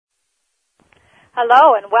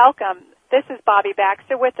Hello and welcome. This is Bobby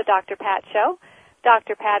Baxter with the Dr. Pat Show.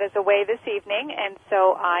 Dr. Pat is away this evening, and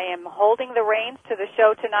so I am holding the reins to the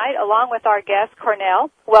show tonight along with our guest,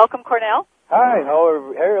 Cornell. Welcome, Cornell. Hi. Hello,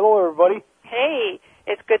 everybody. Hey,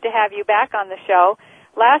 it's good to have you back on the show.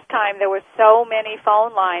 Last time there were so many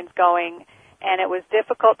phone lines going, and it was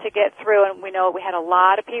difficult to get through, and we know we had a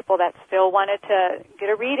lot of people that still wanted to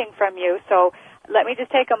get a reading from you. So let me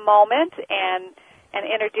just take a moment and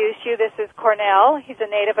introduce you. This is Cornell. He's a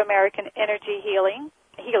Native American energy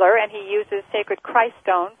healer, and he uses sacred Christ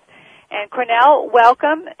stones. And Cornell,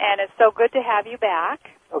 welcome, and it's so good to have you back.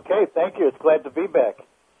 Okay, thank you. It's glad to be back.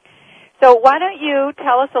 So why don't you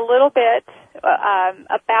tell us a little bit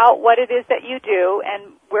about what it is that you do,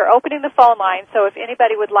 and we're opening the phone line, so if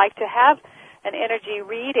anybody would like to have an energy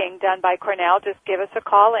reading done by Cornell, just give us a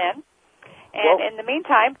call in. And in the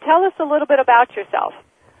meantime, tell us a little bit about yourself.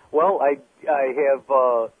 Well, I have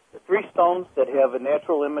 3 stones that have a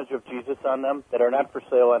natural image of Jesus on them that are not for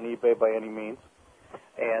sale on eBay by any means.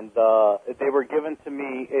 And they were given to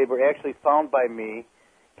me, they were actually found by me,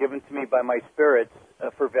 given to me by my spirits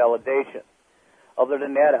for validation. Other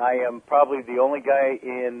than that, I am probably the only guy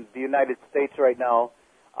in the United States right now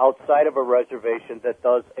outside of a reservation that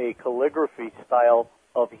does a calligraphy style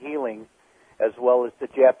of healing as well as the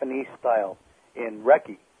Japanese style in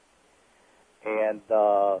Reiki. And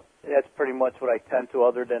that's pretty much what I tend to,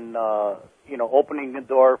 other than, opening the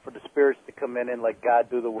door for the spirits to come in and let God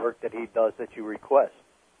do the work that he does that you request.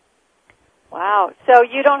 Wow. So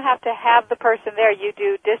you don't have to have the person there. You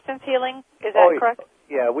do distance healing? Is that correct?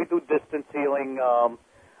 Yeah, we do distance healing.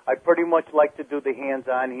 I pretty much like to do the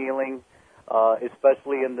hands-on healing,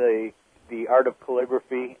 especially in the art of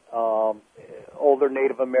calligraphy, older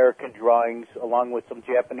Native American drawings, along with some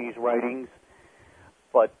Japanese writings.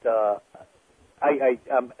 But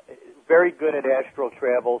I'm very good at astral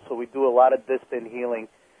travel, so we do a lot of distant healing.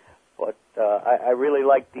 But I really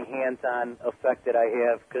like the hands-on effect that I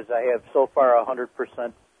have, because I have so far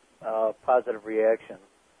 100% positive reaction.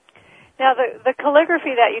 Now, the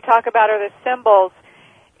calligraphy that you talk about, or the symbols,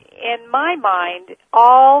 in my mind,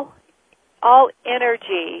 all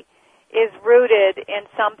energy is rooted in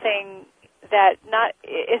something that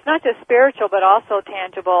it's not just spiritual but also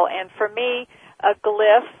tangible. And for me, a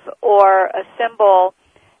glyph or a symbol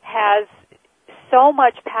has so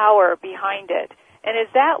much power behind it. And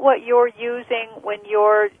is that what you're using when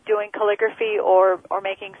you're doing calligraphy or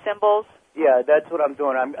making symbols? Yeah, that's what I'm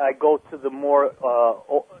doing. I go to the more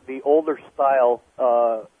the older style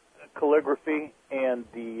calligraphy and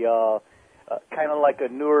the kind of like a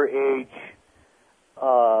newer age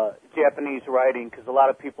Japanese writing, because a lot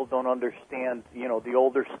of people don't understand, the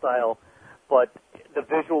older style. But the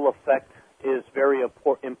visual effect is very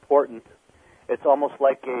important. It's almost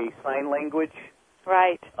like a sign language.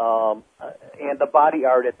 Right. And the body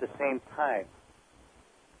art at the same time.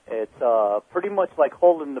 It's pretty much like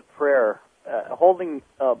holding the prayer, holding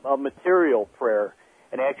a material prayer,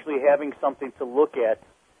 and actually having something to look at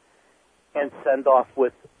and send off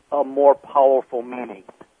with a more powerful meaning.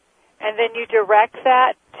 And then you direct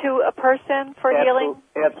that to a person for healing?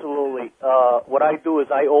 Absolutely. What I do is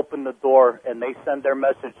I open the door, and they send their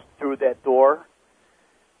message through that door.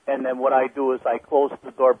 And then what I do is I close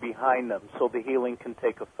the door behind them so the healing can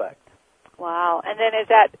take effect. Wow. And then is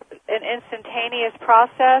that an instantaneous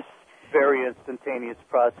process? Very instantaneous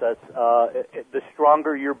process. The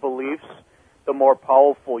stronger your beliefs, the more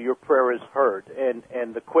powerful your prayer is heard,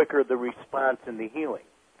 and the quicker the response in the healing.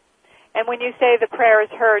 And when you say the prayer is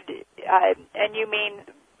heard, and you mean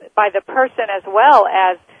by the person as well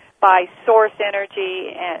as by source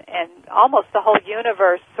energy and almost the whole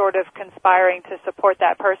universe sort of conspiring to support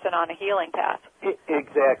that person on a healing path.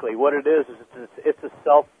 Exactly. What it is it's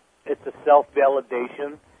a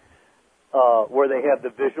self-validation where they have the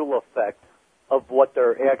visual effect of what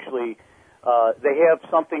they're actually, they have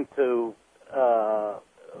something to, a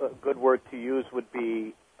good word to use would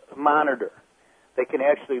be monitor. They can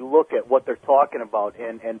actually look at what they're talking about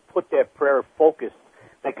and put that prayer focus.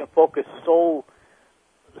 They can focus so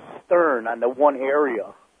stern on the one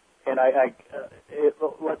area. And I'll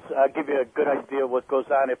give you a good idea of what goes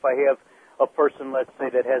on. If I have a person, let's say,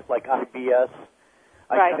 that has like IBS,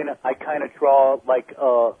 right. I kind of draw like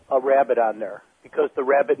a rabbit on there, because the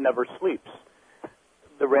rabbit never sleeps.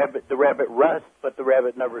 The rabbit rests, but the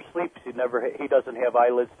rabbit never sleeps. He doesn't have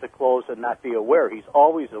eyelids to close and not be aware. He's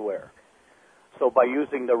always aware. So by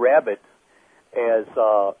using the rabbit as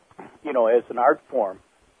as an art form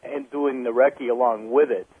and doing the Reiki along with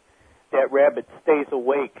it, that rabbit stays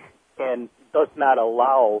awake and does not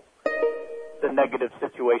allow the negative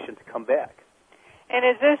situation to come back. And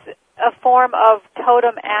is this a form of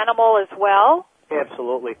totem animal as well?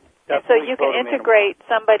 Absolutely. And so you can integrate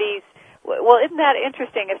somebody's, well, isn't that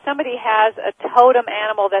interesting? If somebody has a totem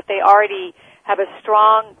animal that they already have a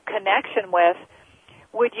strong connection with,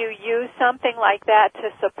 would you use something like that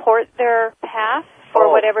to support their path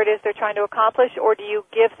for whatever it is they're trying to accomplish, or do you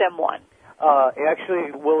give them one?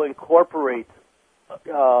 Actually, we'll incorporate.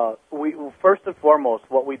 We first and foremost,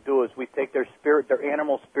 what we do is we take their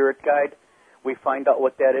animal spirit guide. We find out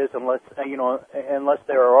what that is, unless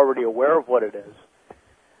they are already aware of what it is,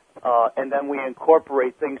 and then we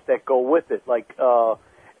incorporate things that go with it. Like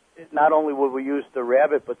not only would we use the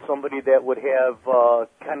rabbit, but somebody that would have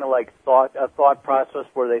kind of like a thought process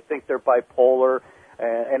where they think they're bipolar,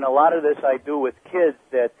 and a lot of this I do with kids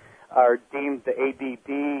that are deemed the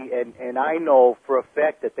ADD, and I know for a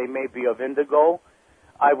fact that they may be of indigo.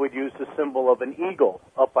 I would use the symbol of an eagle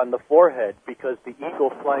up on the forehead, because the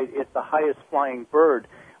eagle is the highest flying bird,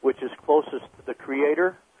 which is closest to the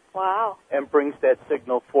Creator. Wow. And brings that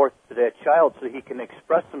signal forth to that child so he can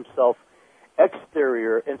express himself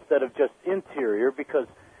exterior instead of just interior, because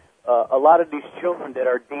a lot of these children that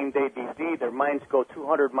are deemed ADD, their minds go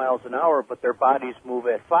 200 miles an hour, but their bodies move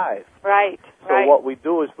at 5. Right. So what we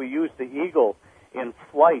do is we use the eagle in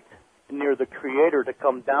flight near the Creator to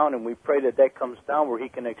come down, and we pray that comes down where he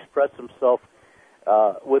can express himself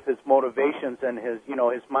with his motivations and his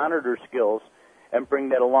monitor skills, and bring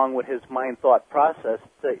that along with his mind thought process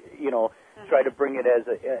to try to bring it as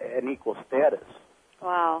an equal status.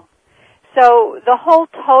 Wow. So the whole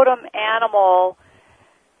totem animal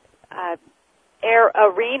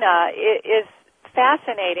arena is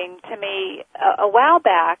fascinating to me. A while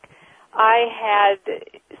back, I had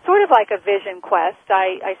sort of like a vision quest.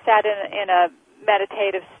 I sat in a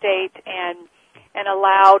meditative state and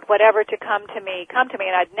allowed whatever to come to me,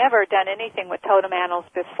 and I'd never done anything with totem animals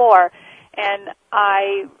before. And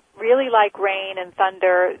I really like rain and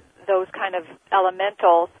thunder, those kind of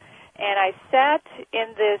elementals. And I sat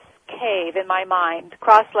in this cave in my mind,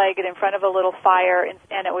 cross-legged in front of a little fire,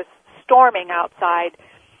 and it was storming outside.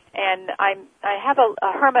 And I have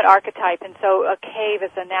a hermit archetype, and so a cave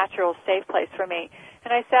is a natural safe place for me.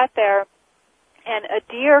 And I sat there, and a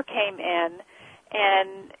deer came in,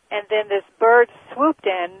 and then this bird swooped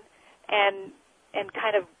in and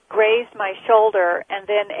kind of grazed my shoulder, and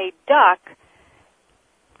then a duck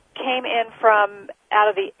came in from out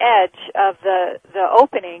of the edge of the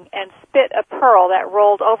opening and spit a pearl that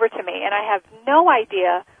rolled over to me. And I have no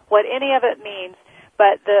idea what any of it means,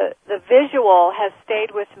 but the visual has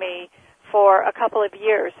stayed with me for a couple of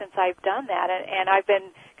years since I've done that, and I've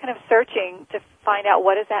been kind of searching to find out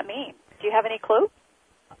what does that mean. Do you have any clue?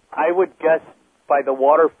 I would guess by the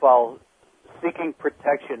waterfowl seeking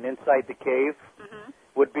protection inside the cave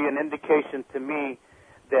would be an indication to me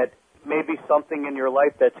that maybe something in your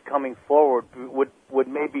life that's coming forward would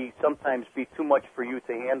maybe sometimes be too much for you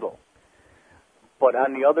to handle. But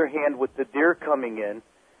on the other hand, with the deer coming in,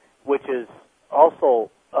 which is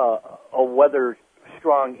also a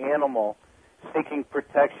weather-strong animal, seeking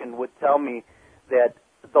protection would tell me that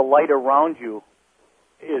the light around you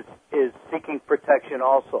is seeking protection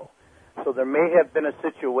also. So there may have been a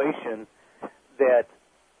situation that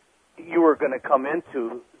you were going to come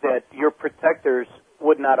into that your protectors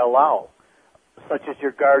would not allow, such as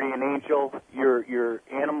your guardian angel, your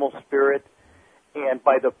animal spirit, and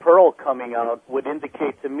by the pearl coming out would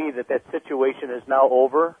indicate to me that situation is now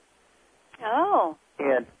over. Oh.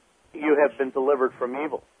 And you have been delivered from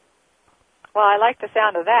evil. Well, I like the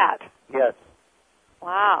sound of that. Yes.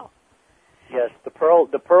 Wow. Yes, the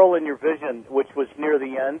pearl in your vision, which was near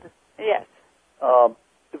the end. Yes.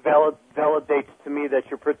 Validates to me that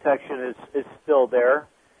your protection is still there,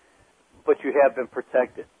 but you have been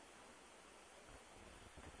protected.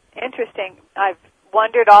 Interesting. I've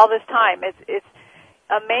wondered all this time. It's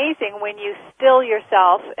amazing when you still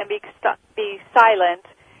yourself and be silent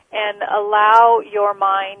and allow your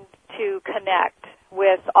mind to connect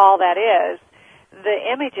with all that is. The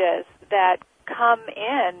images that come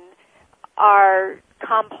in are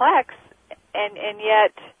complex and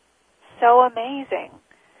yet so amazing.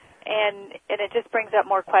 And it just brings up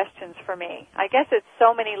more questions for me. I guess it's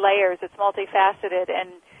so many layers, it's multifaceted,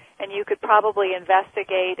 and you could probably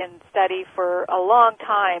investigate and study for a long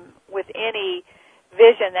time with any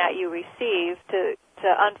vision that you receive to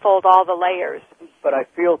unfold all the layers. But I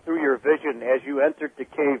feel through your vision, as you entered the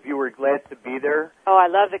cave, you were glad to be there. Oh, I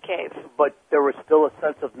love the cave. But there was still a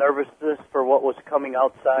sense of nervousness for what was coming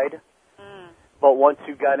outside. But once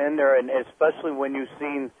you got in there, and especially when you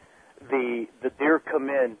seen the deer come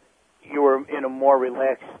in, you were in a more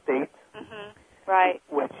relaxed state. Right.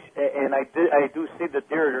 And I do see the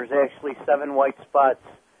deer. There's actually 7 white spots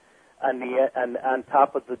on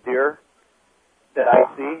top of the deer, that I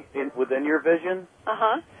see within your vision,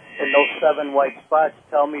 Uh-huh. and those 7 white spots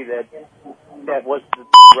tell me that was the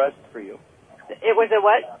rest for you. It was a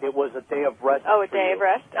what? It was a day of rest. Oh, a for day you. of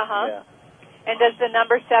rest. Uh-huh. Yeah. And does the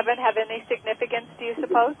number 7 have any significance, do you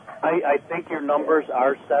suppose? I think your numbers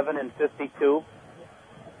are 7 and 52.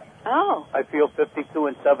 Oh. I feel 52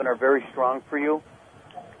 and 7 are very strong for you.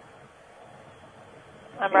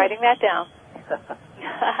 I'm writing that down.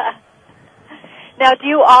 Now, do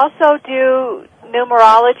you also do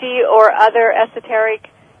numerology or other esoteric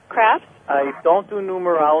crafts? I don't do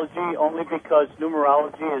numerology only because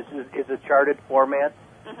numerology is a charted format,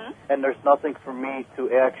 and there's nothing for me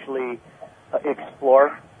to actually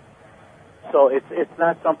explore. So it's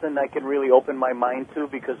not something I can really open my mind to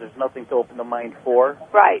because there's nothing to open the mind for.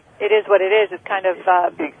 Right. It is what it is. It's kind of...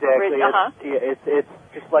 exactly. Uh-huh. It's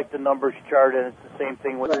just like the numbers chart, and it's the same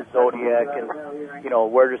thing with the zodiac and,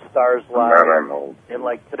 where the stars lie. And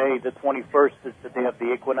like today, the 21st is the day of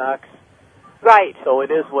the equinox. Right. So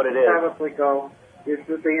it is what it is. This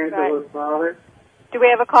is Angela's father. Do we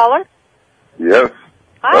have a caller? Yes.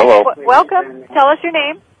 Hi. Hello. Welcome. Tell us your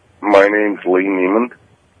name. My name's Lee Neiman.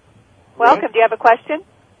 Welcome. Do you have a question?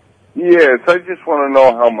 Yes, I just want to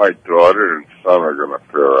know how my daughter and son are going to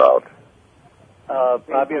fare out.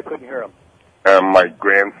 Bobby, I couldn't hear him. My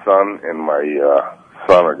grandson and my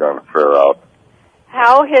son are going to fare out.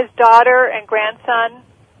 How his daughter and grandson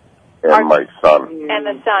And my son. and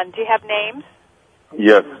the son. Do you have names?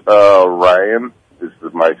 Yes, Ryan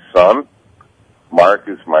is my son. Mark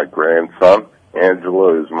is my grandson.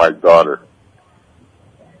 Angela is my daughter.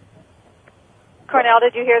 Cornell,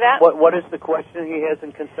 did you hear that? What is the question he has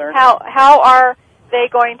in concern? How are they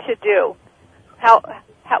going to do?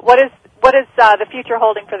 What is the future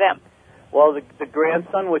holding for them? Well, the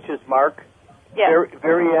grandson, which is Mark, Yes. very,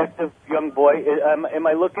 very active young boy. Am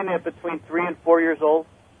I looking at between 3 and 4 years old?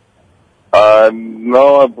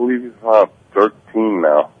 No, I believe he's about 13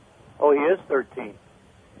 now. Oh, he is 13.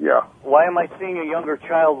 Yeah. Why am I seeing a younger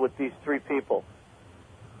child with these 3 people?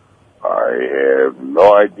 I have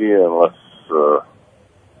no idea unless...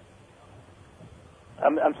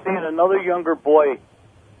 I'm seeing another younger boy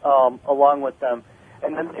along with them.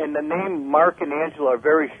 And the name Mark and Angela are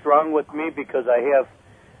very strong with me because I have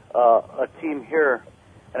a team here,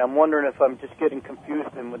 and I'm wondering if I'm just getting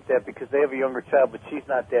confused with that because they have a younger child, but she's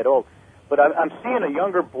not that old. But I'm seeing a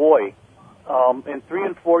younger boy, in 3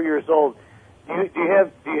 and 4 years old. Do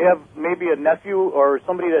you have maybe a nephew or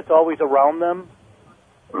somebody that's always around them?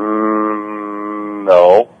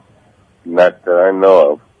 No, not that I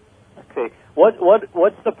know of. Okay.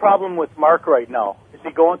 What's the problem with Mark right now? Is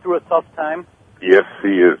he going through a tough time? Yes, he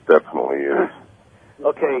is, definitely is.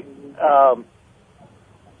 Okay.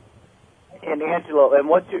 And Angela, and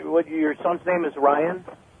what your son's name is Ryan?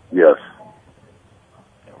 Yes.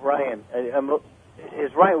 Ryan.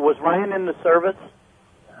 Was Ryan in the service?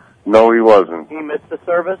 No, he wasn't. He missed the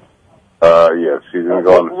service? Yes, he didn't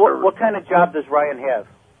go in the service. What kind of job does Ryan have?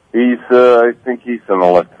 He's, I think he's an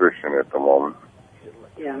electrician at the moment.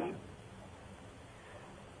 Yeah.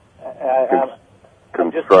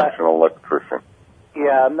 Construction electrician.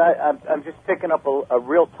 Yeah, I'm just picking up a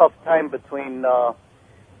real tough time between,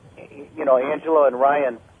 Angela and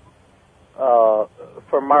Ryan,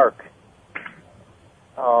 for Mark.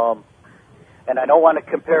 And I don't want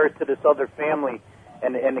to compare it to this other family,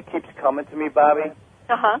 and it keeps coming to me, Bobby.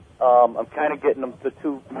 Uh-huh. I'm kind of getting the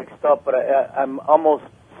two mixed up, but I'm almost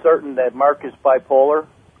certain that Mark is bipolar.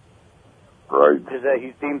 Right. Is that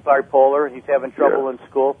he's deemed bipolar and he's having trouble in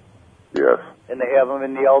school? Yes. And they have him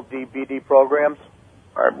in the LDBD programs?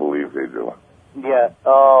 I believe they do. Yeah.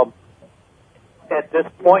 At this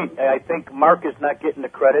point, I think Mark is not getting the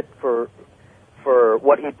credit for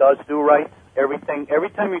what he does do right. Every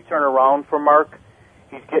time you turn around for Mark,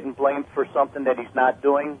 he's getting blamed for something that he's not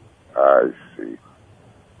doing. I see.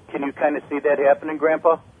 Can you kind of see that happening,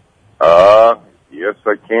 Grandpa? Yes,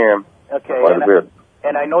 I can. Okay. Quite a bit.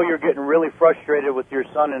 And I know you're getting really frustrated with your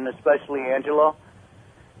son, and especially Angela.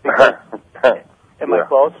 Because, am I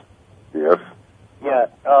close? Yes. Yeah.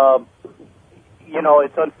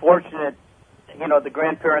 It's unfortunate. The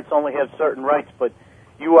grandparents only have certain rights, but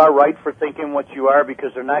you are right for thinking what you are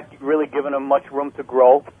because they're not really giving him much room to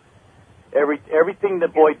grow. Everything the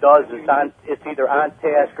boy does it's either on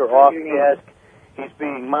task or off task. He's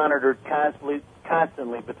being monitored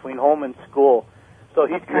constantly between home and school. So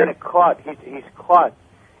he's kind of caught. He's caught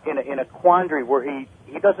in a quandary where he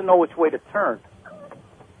doesn't know which way to turn,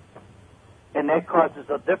 and that causes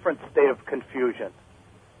a different state of confusion.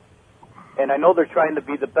 And I know they're trying to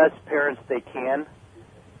be the best parents they can,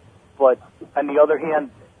 but on the other hand,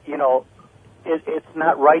 it's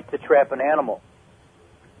not right to trap an animal.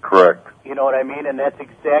 Correct. You know what I mean? And that's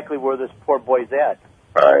exactly where this poor boy's at.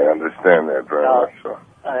 I understand that very much so.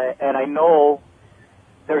 And I know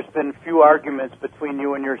there's been a few arguments between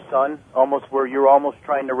you and your son, almost where you're almost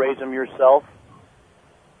trying to raise him yourself.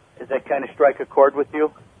 Does that kind of strike a chord with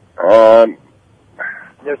you?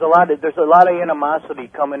 There's a lot of animosity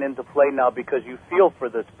coming into play now because you feel for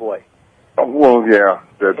this boy. Well, yeah,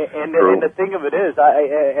 that's true. And the thing of it is,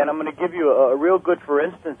 I'm going to give you a real good for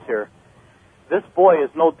instance here. This boy is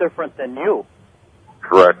no different than you.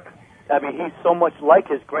 Correct. I mean, he's so much like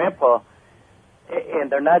his grandpa, and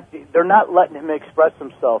they're not letting him express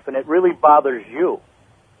himself, and it really bothers you.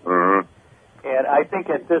 Mm-hmm. And I think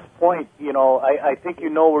at this point, I think you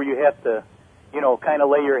know where you have to, kind of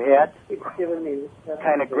lay your hat,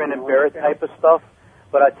 kind of grin and bear it type of stuff.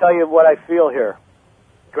 But I tell you what I feel here.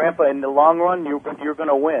 Grandpa, in the long run, you're going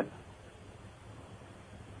to win.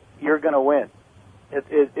 You're going to win.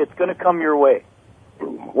 It's going to come your way.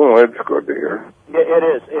 Well, that's good to hear. Yeah, it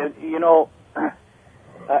is. And,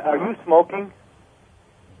 are you smoking?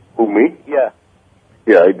 Who, me? Yeah.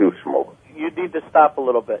 Yeah, I do smoke. You need to stop a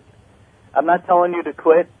little bit. I'm not telling you to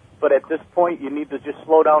quit, but at this point, you need to just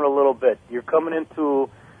slow down a little bit. You're coming into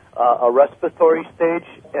a respiratory stage,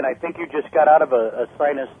 and I think you just got out of a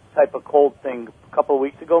sinus type of cold thing a couple of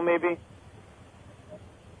weeks ago, maybe?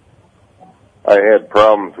 I had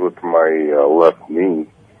problems with my left knee.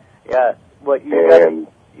 Yeah, but you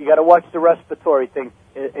got to watch the respiratory thing.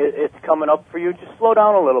 It's coming up for you. Just slow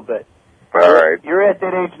down a little bit. All right. You're at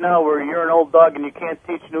that age now where you're an old dog and you can't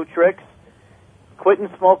teach new tricks. Quitting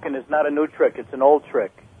smoking is not a new trick; it's an old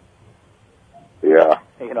trick. Yeah.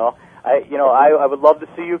 I would love to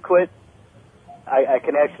see you quit. I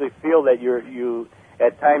can actually feel that you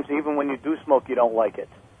at times, even when you do smoke, you don't like it.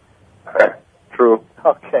 True.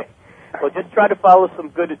 Okay. Well, just try to follow some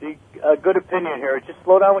good opinion here. Just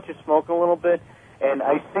slow down with your smoking a little bit, and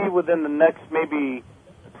I see within the next maybe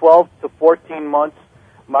 12 to 14 months,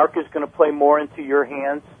 Mark is going to play more into your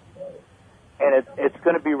hands, and it's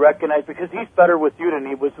going to be recognized because he's better with you than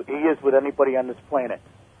he is with anybody on this planet.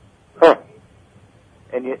 Huh.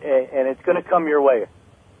 And it's going to come your way.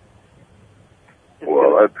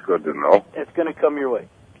 That's good to know. It's going to come your way.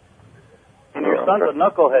 And your son's a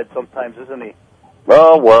knucklehead sometimes, isn't he?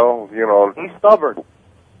 Oh, well, He's stubborn.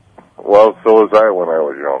 Well, so was I when I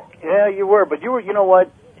was young. Yeah, you were, but you were, you know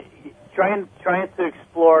what? Trying to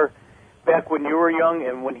explore back when you were young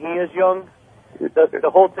and when he is young.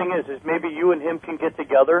 The whole thing is maybe you and him can get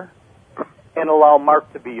together and allow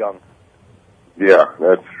Mark to be young. Yeah,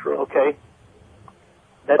 that's true. Okay.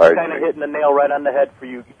 That's kind of hitting the nail right on the head for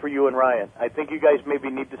you and Ryan. I think you guys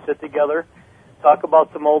maybe need to sit together, talk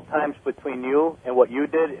about some old times between you and what you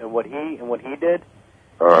did and what he did,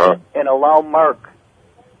 and allow Mark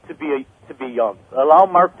to be young. Allow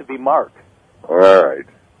Mark to be Mark. All right.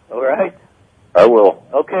 All right. I will.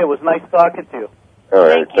 Okay, it was nice talking to you. All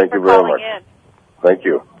right. Thank you very much. in. Thank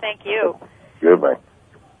you. Thank you. Goodbye.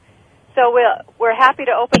 So we're happy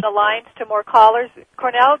to open the lines to more callers.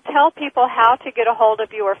 Cornell, tell people how to get a hold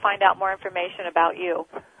of you or find out more information about you.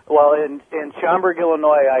 Well, in Schaumburg,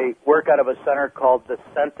 Illinois, I work out of a center called the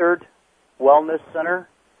Centered Wellness Center,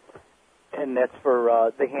 and that's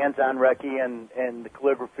for the hands-on Reiki and the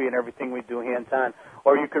calligraphy and everything we do hands-on.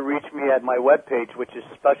 Or you can reach me at my webpage, which is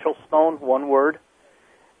Specialstone, one word,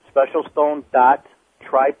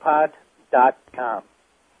 specialstone.tripod.com.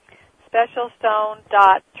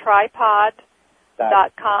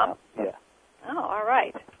 Specialstone.tripod.com. Yeah. Oh, all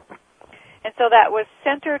right. And so that was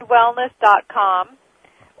centeredwellness.com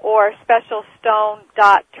or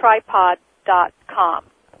specialstone.tripod.com.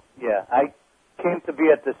 Yeah, I came to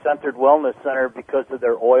be at the Centered Wellness Center because of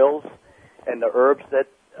their oils and the herbs that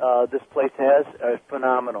this place has are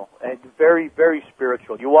phenomenal and very, very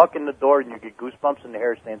spiritual. You walk in the door and you get goosebumps and the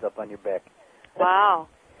hair stands up on your back. Wow.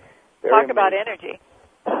 Talk about energy.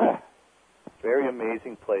 Very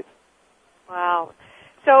amazing place. Wow.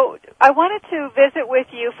 So I wanted to visit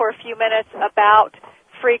with you for a few minutes about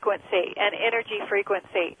frequency and energy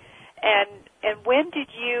frequency. And when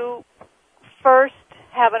did you first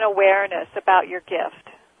have an awareness about your gift?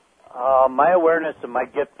 My awareness of my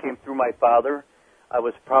gift came through my father. I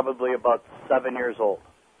was probably about 7 years old.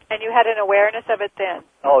 And you had an awareness of it then?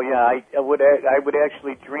 Oh, yeah. I would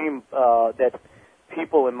actually dream that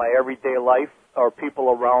people in my everyday life or people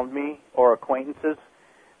around me or acquaintances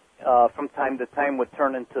from time to time would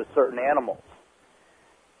turn into certain animals.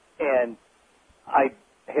 And I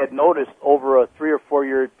had noticed over a 3 or 4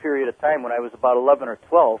 year period of time when I was about 11 or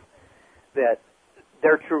 12 that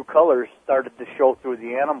their true colors started to show through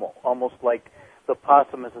the animal, almost like the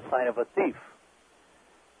possum is a sign of a thief.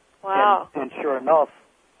 Wow. And sure enough,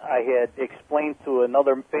 I had explained to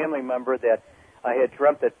another family member that I had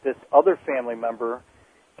dreamt that this other family member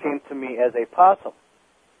came to me as a possum.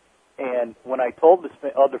 And when I told this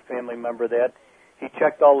other family member that, he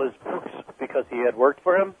checked all his books because he had worked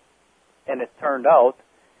for him, and it turned out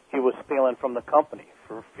he was stealing from the company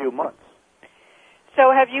for a few months.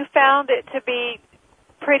 So have you found it to be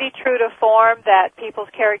pretty true to form that people's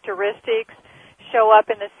characteristics show up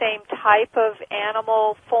in the same type of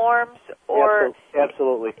animal forms? Or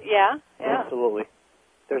Absolutely. Yeah? Absolutely.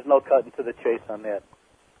 There's no cutting to the chase on that.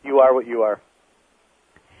 You are what you are.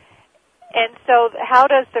 And so how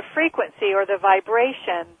does the frequency or the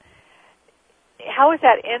vibration, how is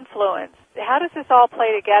that influenced? How does this all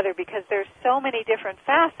play together? Because there's so many different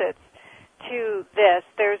facets to this.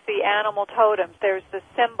 There's the animal totems, there's the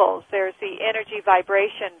symbols, there's the energy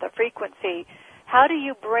vibration, the frequency. How do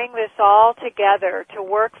you bring this all together to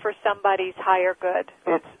work for somebody's higher good?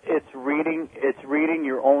 It's reading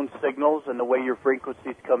your own signals and the way your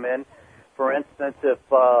frequencies come in. For instance, if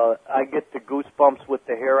I get the goosebumps with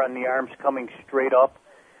the hair on the arms coming straight up,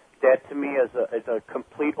 that to me is a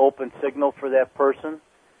complete open signal for that person,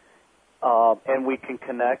 and we can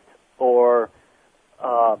connect. Or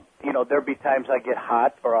there'll be times I get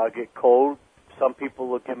hot or I'll get cold. Some people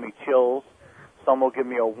will give me chills. Some will give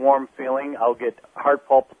me a warm feeling. I'll get heart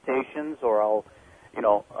palpitations, or I'll,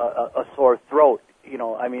 a sore throat.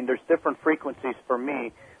 There's different frequencies for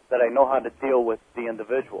me that I know how to deal with the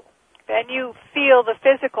individual. And you feel the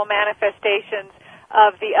physical manifestations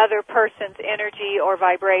of the other person's energy or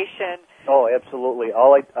vibration. Oh, absolutely.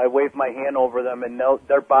 I wave my hand over them, and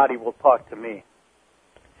their body will talk to me.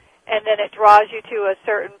 And then it draws you to a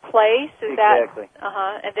certain place? Exactly.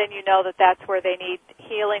 And then you know that that's where they need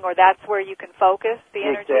healing, or that's where you can focus the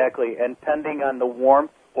energy? Exactly. And depending on the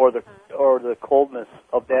warmth or the coldness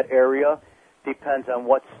of that area, depends on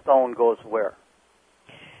what stone goes where.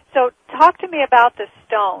 So talk to me about the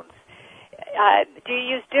stones. Do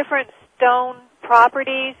you use different stone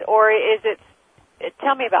properties, or is it...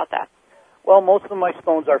 Tell me about that. Well, most of my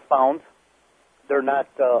stones are found. They're not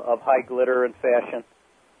of high glitter and fashion.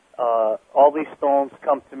 All these stones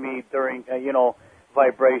come to me during,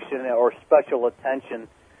 vibration or special attention.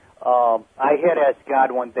 I had asked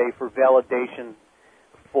God one day for validation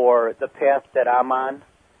for the path that I'm on,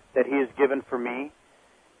 that He has given for me,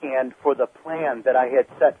 and for the plan that I had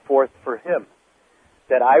set forth for Him,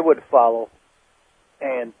 that I would follow.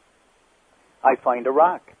 And I find a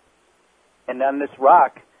rock. And on this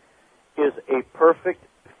rock is a perfect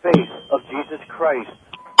face of Jesus Christ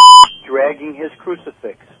dragging His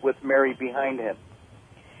crucifix with Mary behind Him.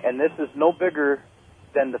 And this is no bigger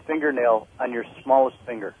than the fingernail on your smallest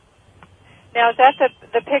finger. Now, is that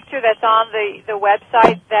the picture that's on the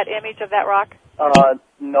website, that image of that rock?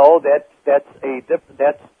 No, that's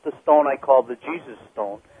the stone I call the Jesus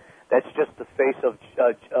stone. That's just the face of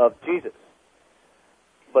Jesus.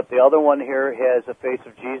 But the other one here has a face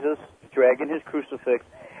of Jesus dragging His crucifix,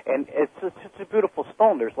 and it's a beautiful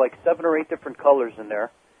stone. There's like 7 or 8 different colors in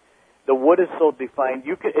there. The wood is so defined.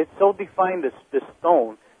 It's so defined, this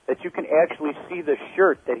stone, that you can actually see the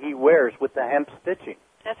shirt that he wears with the hemp stitching.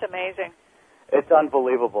 That's amazing. It's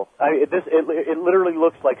unbelievable. It literally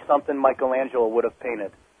looks like something Michelangelo would have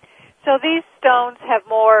painted. So these stones have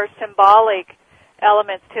more symbolic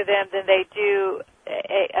elements to them than they do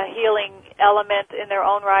a healing element in their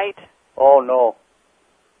own right? Oh no.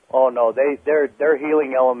 Their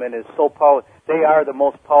healing element is so powerful. They are the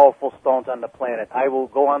most powerful stones on the planet. I will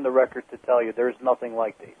go on the record to tell you there's nothing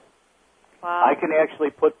like these. Wow. I can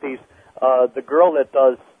actually put these. The girl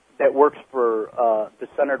that works for the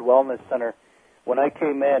Centered Wellness Center, when I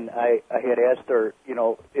came in, I had asked her,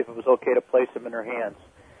 if it was okay to place them in her hands.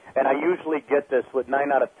 And I usually get this with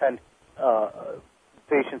 9 out of 10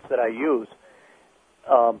 patients that I use.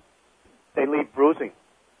 They leave bruising.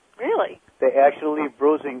 Really? They actually leave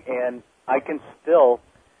bruising, and I can still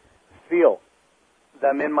feel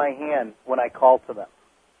them in my hand when I call to them.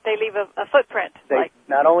 They leave a footprint. They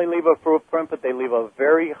not only leave a footprint, but they leave a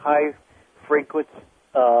very high frequency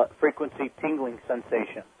tingling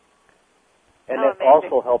sensation. And that amazing.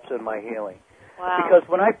 also helps in my healing. Wow. Because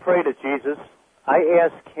when I pray to Jesus, I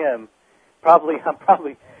ask Him, I'm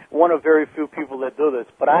probably one of very few people that do this,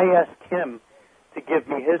 but I ask Him to give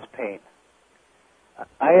me His pain.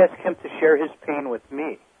 I ask Him to share His pain with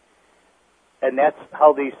me. And that's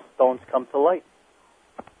how these stones come to light.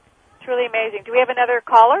 It's really amazing. Do we have another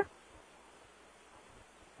caller?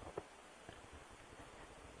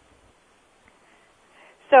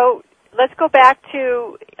 So let's go back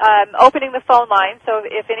to opening the phone line. So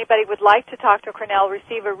if anybody would like to talk to Cornell,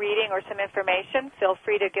 receive a reading or some information, feel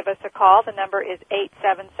free to give us a call. The number is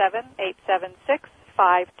 877-876-5628.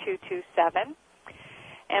 888-865-5227.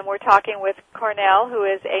 And we're talking with Cornell, who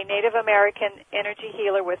is a Native American energy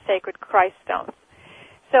healer with Sacred Christ Stones.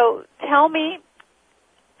 So tell me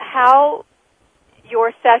how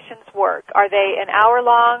your sessions work. Are they an hour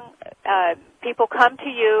long? People come to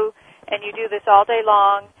you and you do this all day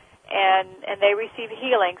long and they receive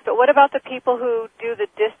healings. But what about the people who do the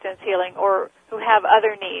distance healing or who have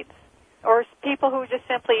other needs? Or people who just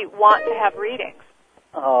simply want to have readings?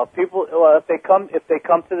 People, if they come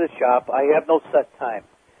to the shop, I have no set time.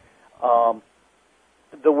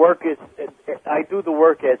 The work is, I do the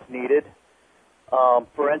work as needed.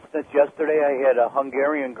 For instance, yesterday I had a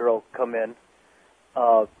Hungarian girl come in.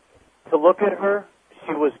 To look at her,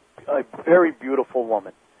 she was a very beautiful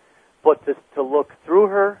woman. But to look through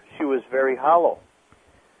her, she was very hollow.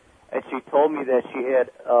 And she told me that she had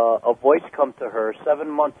a voice come to her 7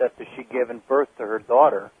 months after she'd given birth to her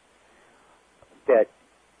daughter, that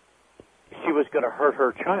she was going to hurt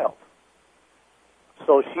her child.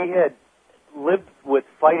 So she had lived with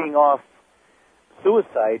fighting off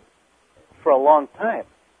suicide for a long time.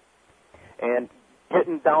 And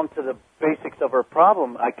getting down to the basics of her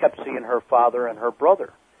problem, I kept seeing her father and her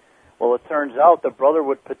brother. Well, it turns out the brother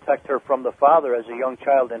would protect her from the father as a young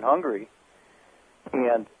child in Hungary,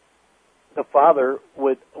 and the father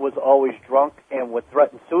was always drunk and would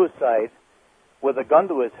threaten suicide with a gun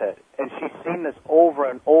to his head. And she's seen this over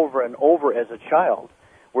and over and over as a child,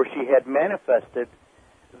 where she had manifested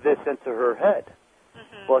this into her head.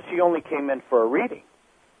 Mm-hmm. Well, she only came in for a reading.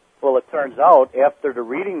 Well, it turns out after the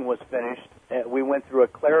reading was finished, we went through a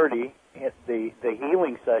clarity at the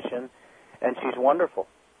healing session, and she's wonderful.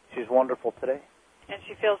 She's wonderful today. And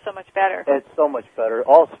she feels so much better. It's so much better,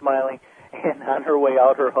 all smiling. And on her way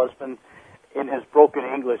out, her husband, in his broken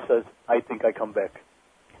English, says, "I think I come back."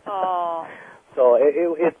 Oh. So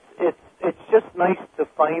it's just nice to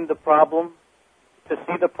find the problem, to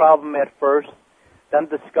see the problem at first, then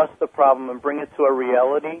discuss the problem and bring it to a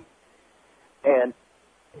reality, and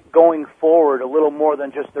going forward a little more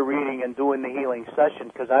than just the reading and doing the healing session,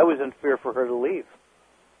 because I was in fear for her to leave.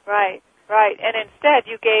 Right, right. And instead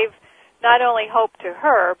you gave not only hope to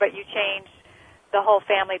her, but you changed the whole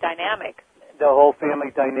family dynamic. The whole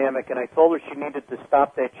family dynamic, and I told her she needed to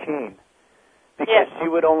stop that chain, because yes. she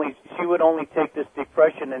would only take this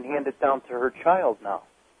depression and hand it down to her child now.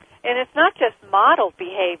 And it's not just modeled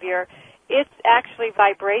behavior, it's actually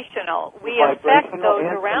vibrational. We affect those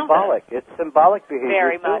around symbolic. us. It's symbolic behavior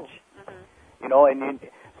very too. much. Mm-hmm. You know, and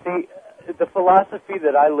see, the philosophy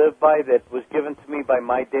that I live by, that was given to me by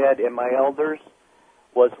my dad and my elders,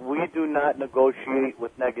 was we do not negotiate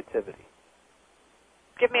with negativity.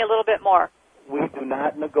 Give me a little bit more. We do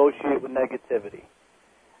not negotiate with negativity.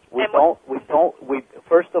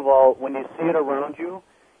 First of all, when you see it around you,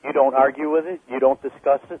 you don't argue with it, you don't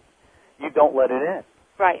discuss it, you don't let it in.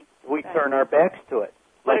 Right. We turn our backs to it.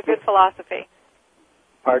 What a good philosophy.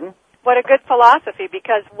 Pardon? What a good philosophy,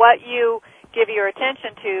 because what you give your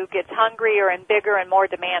attention to gets hungrier and bigger and more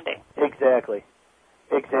demanding. Exactly.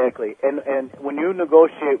 Exactly. And when you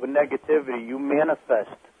negotiate with negativity, you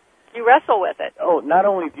manifest. You wrestle with it. Oh, not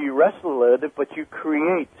only do you wrestle with it, but you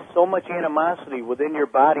create so much animosity within your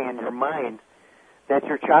body and your mind that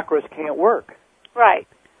your chakras can't work. Right.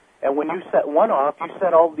 And when you set one off, you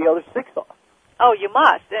set all the other 6 off. Oh, you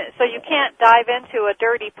must. So you can't dive into a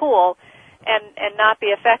dirty pool and not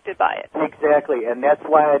be affected by it. Exactly, and that's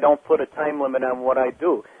why I don't put a time limit on what I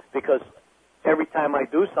do, because every time I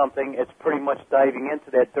do something, it's pretty much diving into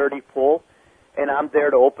that dirty pool, and I'm there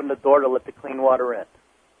to open the door to let the clean water in.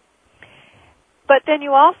 But then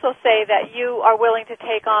you also say that you are willing to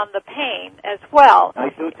take on the pain as well. I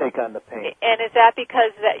do take on the pain. And is that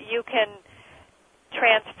because that you can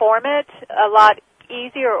transform it a lot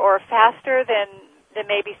easier or faster than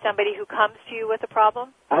maybe somebody who comes to you with a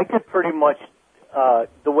problem? I could pretty much,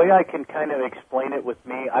 the way I can kind of explain it with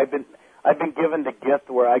me, I've been given the gift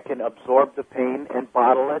where I can absorb the pain and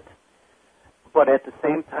bottle it, but at the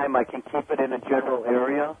same time I can keep it in a general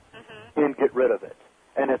area and get rid of it.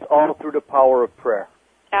 And it's all through the power of prayer.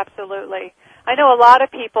 Absolutely. I know a lot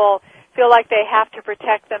of people feel like they have to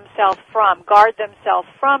protect themselves guard themselves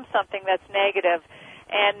from something that's negative.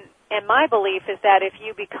 And my belief is that if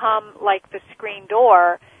you become like the screen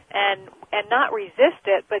door and not resist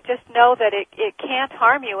it, but just know that it can't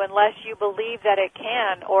harm you unless you believe that it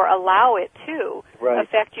can or allow it to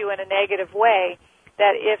affect you in a negative way,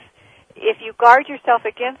 that if you guard yourself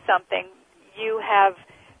against something, you have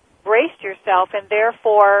braced yourself, and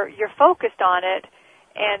therefore you're focused on it,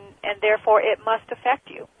 and therefore it must affect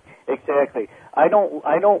you. Exactly. I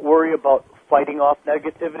don't worry about fighting off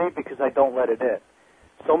negativity because I don't let it in.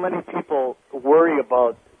 So many people worry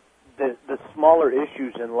about the smaller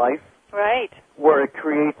issues in life, right, where it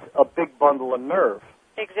creates a big bundle of nerve.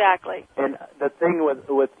 Exactly. And the thing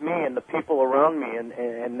with me and the people around me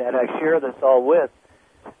and that I share this all with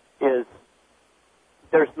is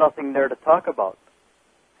there's nothing there to talk about.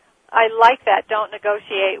 I like that. Don't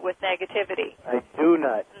negotiate with negativity. I do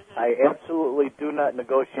not. Mm-hmm. I absolutely do not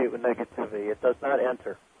negotiate with negativity. It does not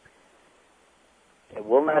enter. It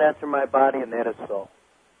will not enter my body, and that is so.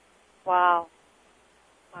 Wow.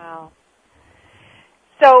 Wow.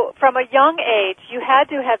 So from a young age, you had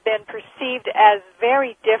to have been perceived as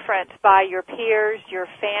very different by your peers, your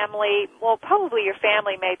family. Well, probably your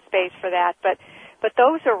family made space for that, but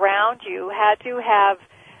those around you had to have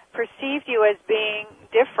perceived you as being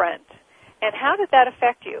different. And how did that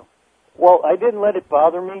affect you? Well, I didn't let it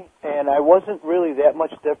bother me, and I wasn't really that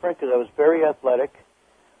much different because I was very athletic.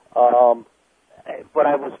 But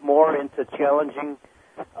I was more into challenging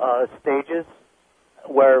stages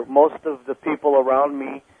where most of the people around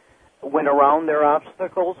me went around their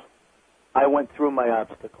obstacles. I went through my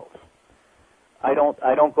obstacles. I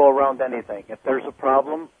don't go around anything. If there's a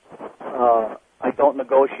problem, I don't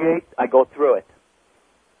negotiate. I go through it.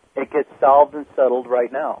 It gets solved and settled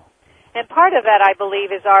right now. And part of that, I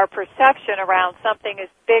believe, is our perception around something is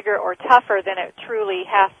bigger or tougher than it truly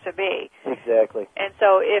has to be. Exactly. And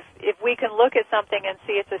so if we can look at something and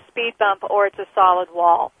see it's a speed bump or it's a solid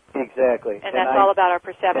wall. Exactly. And that's all about our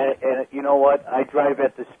perception. And you know what? I drive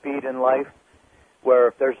at the speed in life where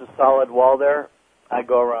if there's a solid wall there, I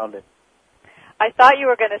go around it. I thought you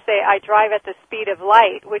were going to say I drive at the speed of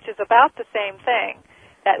light, which is about the same thing.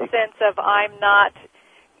 That sense of I'm not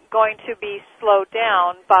going to be slowed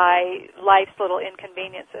down by life's little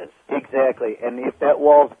inconveniences. Exactly. And if that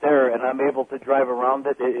wall's there and I'm able to drive around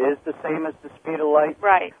it, it is the same as the speed of light.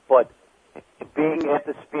 Right. But being at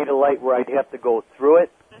the speed of light where I'd have to go through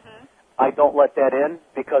it, mm-hmm. I don't let that in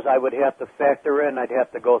because I would have to factor in, I'd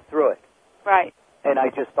have to go through it. Right. And I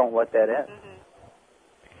just don't let that in. Mm-hmm.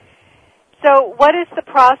 So what is the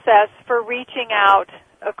process for reaching out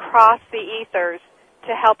across the ethers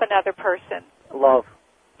to help another person? Love.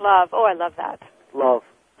 Love. Oh, I love that. Love.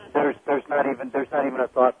 Mm-hmm. There's not even a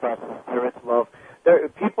thought process there. It's love.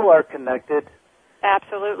 People are connected.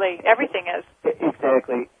 Absolutely. Everything is.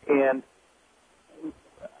 Exactly. And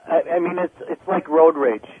I mean it's like road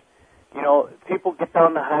rage. You know, people get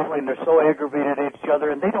down the highway and they're so aggravated at each other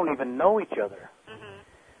and they don't even know each other. Mm-hmm.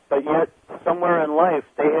 But yet somewhere in life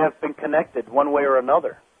they have been connected one way or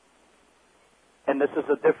another. And this is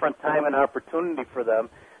a different time and opportunity for them.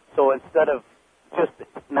 So instead of just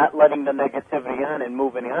not letting the negativity on and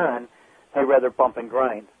moving on, they rather bump and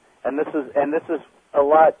grind. And this is a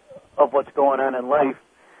lot of what's going on in life,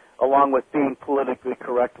 along with being politically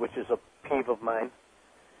correct, which is a peeve of mine.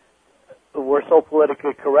 We're so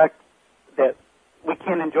politically correct that we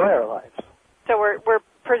can't enjoy our lives. So we're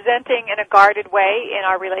presenting in a guarded way in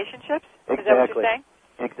our relationships? Exactly. Is that what you're saying?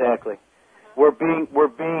 Exactly. We're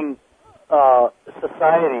being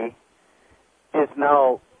society is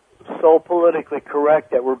now so politically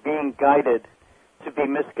correct that we're being guided to be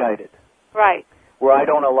misguided. Right. Where I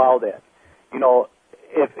don't allow that. You know,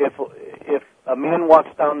 if a man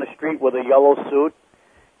walks down the street with a yellow suit,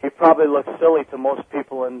 he probably looks silly to most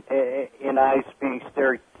people in eyes being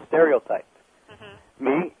stereotyped. Mm-hmm.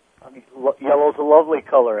 Me, yellow's a lovely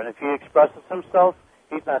color, and if he expresses himself,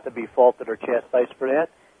 he's not to be faulted or chastised for that.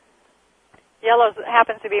 Yellow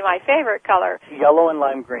happens to be my favorite color. Yellow and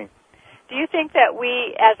lime green. Do you think that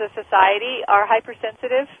we, as a society, are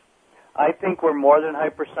hypersensitive? I think we're more than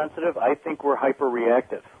hypersensitive. I think we're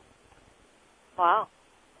hyperreactive. Wow.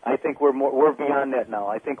 I think we're beyond that now.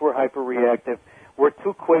 I think we're hyperreactive. We're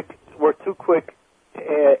too quick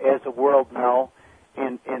as a world now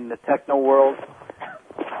in the techno world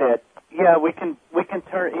that we can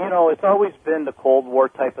turn. You know, it's always been the Cold War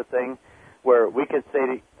type of thing where we could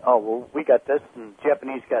say, oh well, we got this and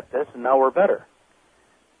Japanese got this and now we're better.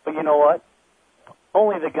 But you know what?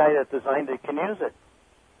 Only the guy that designed it can use it.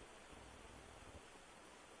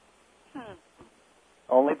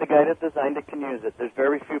 Only the guy that designed it can use it. There's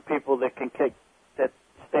very few people that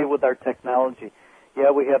stay with our technology.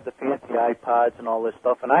 Yeah, we have the fancy iPods and all this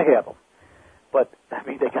stuff, and I have them. But, I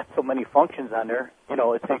mean, they got so many functions on there, you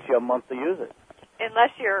know, it takes you a month to use it.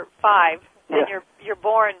 Unless you're 5, then you're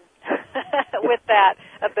born with that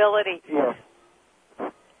ability. Yeah.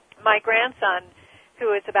 My grandson,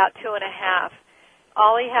 who is about 2.5,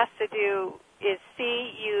 all he has to do is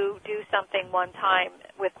see you do something one time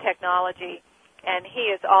with technology, and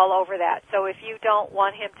he is all over that. So if you don't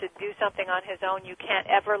want him to do something on his own, you can't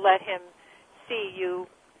ever let him see you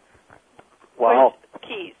push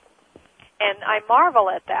keys. And I marvel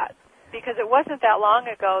at that. because it wasn't that long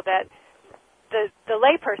ago that the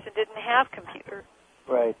layperson didn't have computers.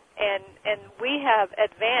 Right. And we have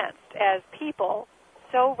advanced as people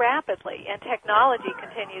so rapidly, and technology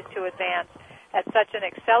continues to advance at such an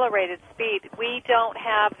accelerated speed. We don't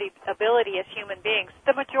have the ability as human beings,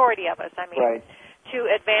 the majority of us, Right. to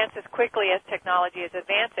advance as quickly as technology is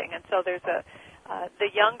advancing. And so there's the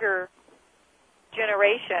younger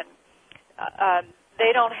generation,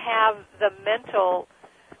 they don't have the mental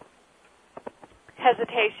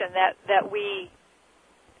hesitation that we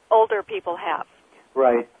older people have.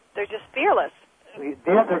 Right. They're just fearless.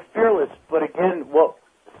 Yeah, they're fearless, but again, what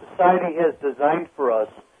society has designed for us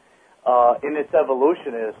in its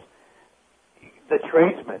evolution is the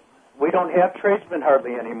tradesmen. We don't have tradesmen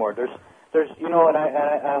hardly anymore. There's and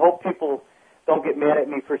I hope people don't get mad at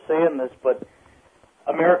me for saying this, but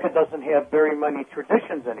America doesn't have very many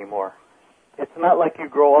traditions anymore. It's not like you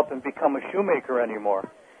grow up and become a shoemaker anymore.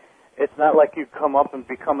 It's not like you come up and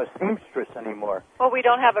become a seamstress anymore. Well, we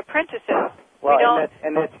don't have apprentices. Well,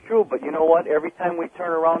 and that's true, but you know what? Every time we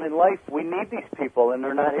turn around in life, we need these people, and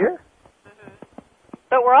they're not here. Mm-hmm.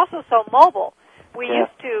 But we're also so mobile. We Yeah.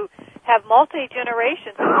 used to have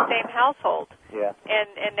multi-generations in the same household. Yeah.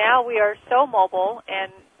 And now we are so mobile,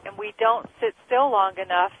 and we don't sit still long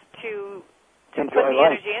enough to Enjoy put the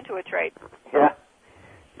life. energy into a trade. Yeah.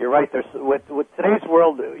 You're right. There's with today's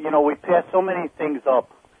world, we pass so many things up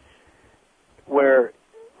where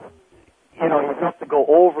you have to go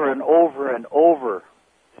over and over and over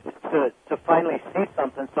to finally see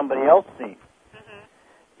something somebody else seen.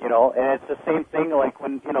 Mm-hmm. And it's the same thing like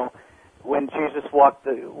when Jesus walked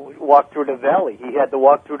through the valley. He had to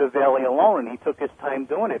walk through the valley alone, and he took his time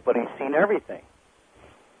doing it, but he's seen everything.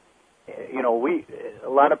 A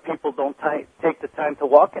lot of people don't take the time to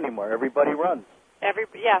walk anymore. Everybody runs.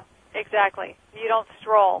 Yeah, exactly. You don't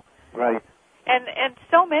stroll. Right. And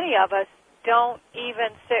so many of us don't even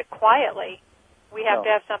sit quietly. We have No. to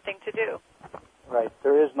have something to do. Right.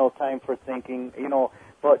 There is no time for thinking,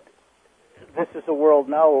 but this is a world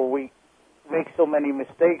now where we make so many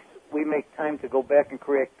mistakes, we make time to go back and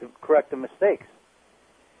correct the mistakes.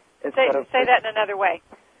 Say that in another way.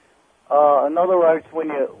 In other words,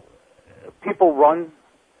 when people run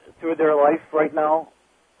through their life right now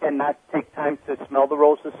and not take time to smell the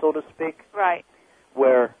roses, so to speak, Right.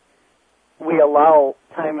 where we allow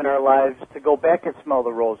time in our lives to go back and smell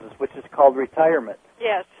the roses, which is called retirement.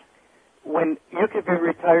 Yes. When you could be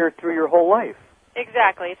retired through your whole life.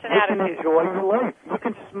 Exactly. It's an You attitude. can enjoy your life. You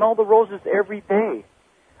can smell the roses every day.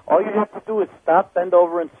 All you have to do is stop, bend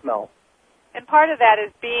over, and smell. And part of that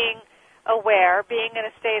is being aware, being in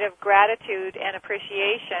a state of gratitude and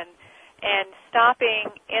appreciation, and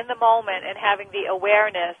stopping in the moment and having the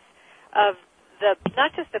awareness of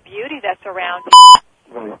not just the beauty that's around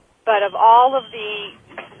you, Right. but of all of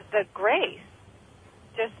the grace,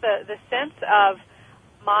 just the sense of,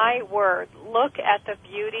 my word, look at the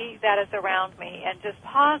beauty that is around me, and just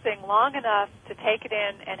pausing long enough to take it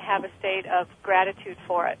in and have a state of gratitude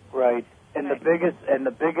for it. Right. And Right.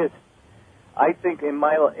 the biggest, I think in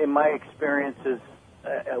my experiences,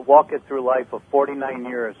 walking through life of 49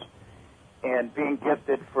 years, and being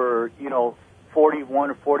gifted for 41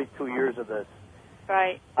 or 42 years of this,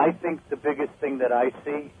 Right. I think the biggest thing that I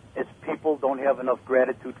see is people don't have enough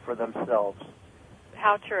gratitude for themselves.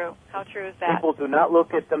 How true? How true is that? People do not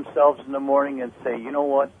look at themselves in the morning and say, you know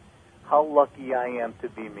what, how lucky I am to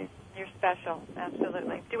be me. You're special.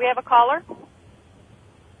 Absolutely. Do we have a caller?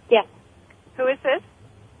 Yes. Who is this?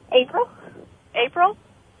 April? April?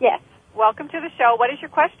 Yes. Welcome to the show. What is your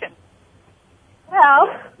question? Well,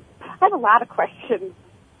 I have a lot of questions.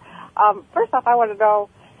 First off, I want to know,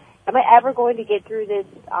 am I ever going to get through this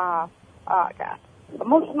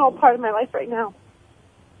emotional part of my life right now?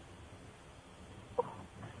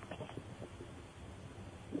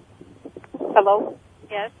 Hello?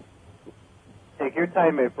 Yes? Take your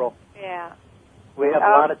time, April. Yeah. We have a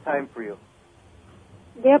lot of time for you.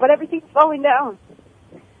 Yeah, but everything's slowing down.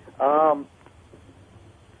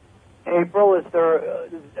 April, is there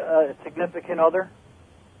a significant other?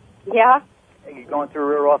 Yeah? Are you going through a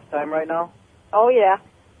real rough time right now? Oh, yeah.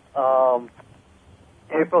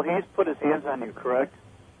 April, he's put his hands on you, correct?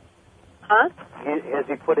 Huh? Has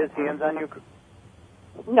he put his hands on you?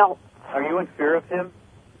 No. Are you in fear of him?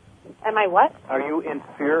 Am I what? Are you in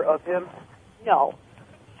fear of him? No.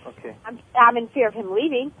 Okay. I'm in fear of him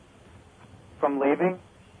leaving. From leaving?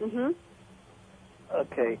 Mm-hmm.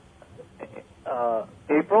 Okay.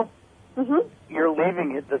 April, Mm-hmm. you're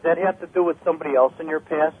leaving it. Does that have to do with somebody else in your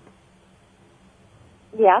past?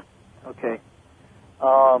 Yeah. Okay.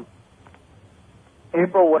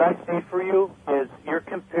 April, what I see for you is you're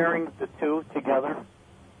comparing the two together,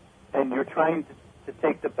 and you're trying to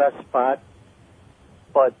take the best spot,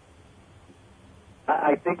 but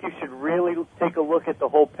I think you should really take a look at the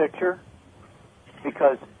whole picture,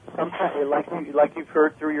 because sometimes, like you've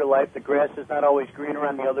heard through your life, the grass is not always greener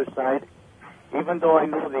on the other side. Even though I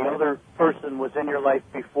know the other person was in your life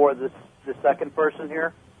before the second person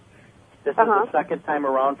here, this is the second time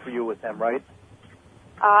around for you with him, right?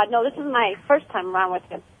 No, this is my first time around with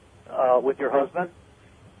him. With your husband?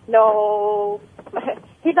 No,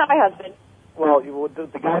 he's not my husband. Well,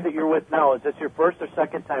 the guy that you're with now, is this your first or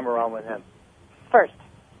second time around with him? First.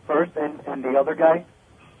 First, and the other guy?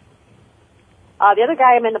 The other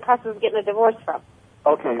guy I'm in the process of getting a divorce from.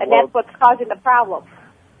 Okay. And that's what's causing the problem.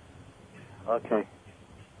 Okay.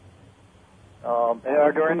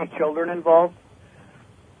 Are there any children involved?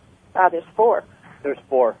 There's 4. There's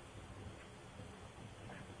 4.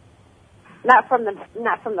 Not from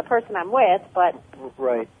the person I'm with, but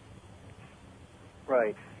Right.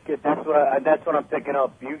 Good. That's what I'm picking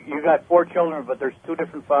up. You got 4 children, but there's 2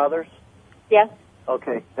 different fathers? yes.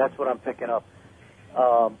 Okay, that's what I'm picking up.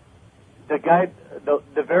 The guy,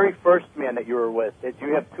 the very first man that you were with, did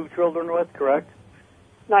you have 2 children with, correct?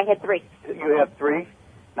 No, I had 3. You have 3?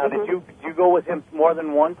 Now, did you go with him more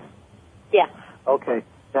than once? Yeah. Okay,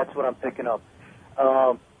 that's what I'm picking up.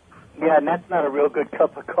 Yeah, and that's not a real good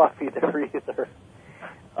cup of coffee there either.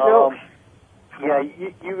 No. Yeah,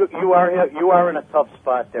 you are in a tough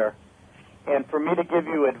spot there, and for me to give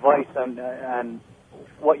you advice on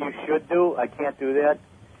what you should do, I can't do that.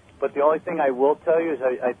 But the only thing I will tell you is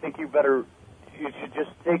I think you should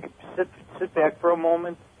just sit back for a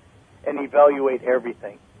moment and evaluate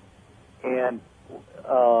everything. And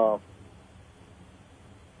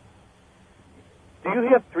do you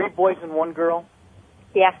have 3 boys and 1 girl?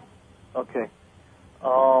 Yeah. Okay.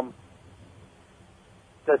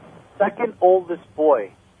 The second oldest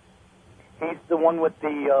boy, he's the one with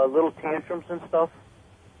the little tantrums and stuff?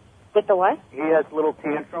 With the what? He has little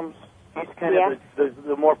tantrums. He's kind of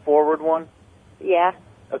the more forward one? Yeah.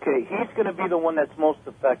 Okay, he's going to be the one that's most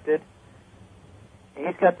affected.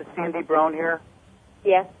 He's got the sandy brown hair?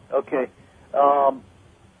 Yeah. Okay.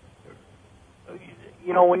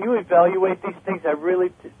 When you evaluate these things, I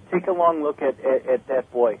really take a long look at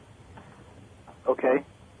that boy. Okay?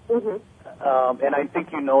 Mm-hmm. And I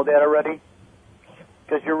think you know that already,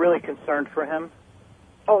 because you're really concerned for him.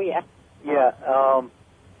 Oh, yeah. Yeah.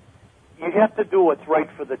 You have to do what's right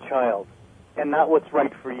for the child and not what's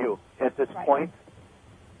right for you at this point,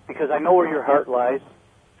 because I know where your heart lies.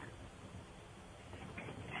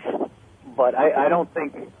 But I don't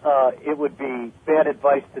think it would be bad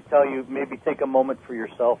advice to tell you maybe take a moment for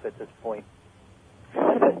yourself at this point,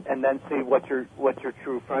 and then see what your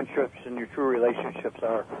true friendships and your true relationships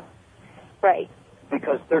are. Right.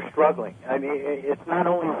 Because they're struggling. I mean, it's not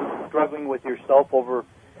only struggling with yourself over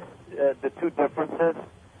the 2 differences,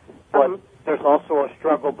 but there's also a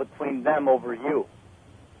struggle between them over you.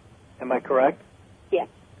 Am I correct? Yeah.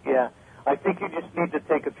 Yeah. I think you just need to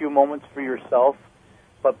take a few moments for yourself.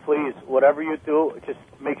 But please, whatever you do, just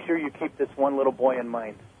make sure you keep this one little boy in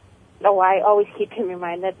mind. No, I always keep him in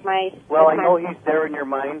mind. That's my... Well, I know he's there in your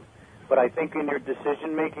mind, but I think in your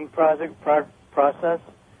decision-making process,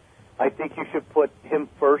 I think you should put him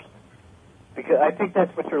first, because I think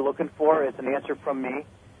that's what you're looking for as an answer from me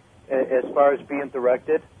as far as being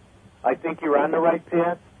directed. I think you're on the right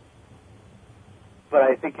path, but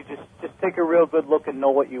I think you just take a real good look and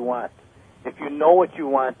know what you want. If you know what you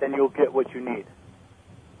want, then you'll get what you need.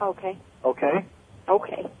 Okay. Okay?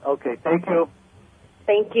 Okay. Okay, thank you.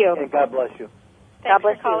 Thank you. And God bless you. Thanks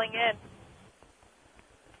bless for calling in.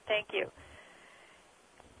 Thank you.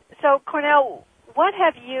 So, Cornell, what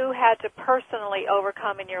have you had to personally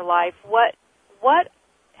overcome in your life? What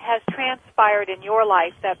has transpired in your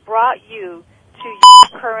life that brought you to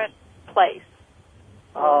your current place?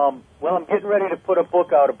 Well, I'm getting ready to put a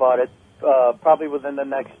book out about it, probably within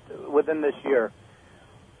this year.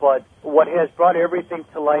 But what has brought everything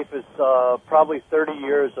to life is probably 30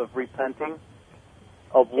 years of repenting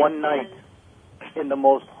of one night in the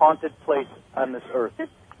most haunted place on this earth.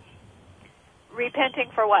 Repenting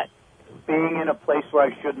for what? Being in a place where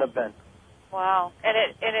I shouldn't have been. Wow. And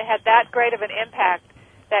it had that great of an impact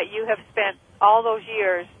that you have spent all those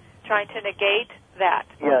years trying to negate that.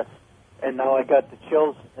 Yes. And now I got the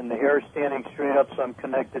chills and the hair standing straight up, so I'm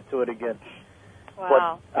connected to it again.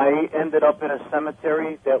 Wow. But I ended up in a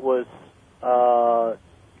cemetery that was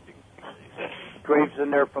graves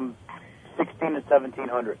in there from 16 and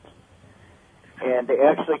 1700s. And they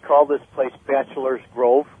actually call this place Bachelor's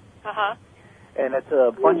Grove. Uh-huh. And it's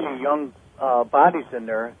a bunch of young bodies in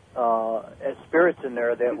there, spirits in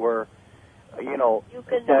there that were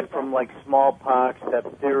that from like smallpox,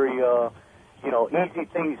 diphtheria, easy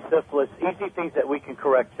things, syphilis, easy things that we can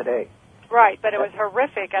correct today. Right, but it was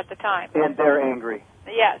horrific at the time. And they're angry.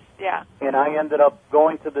 Yes, yeah. And I ended up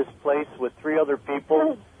going to this place with 3 other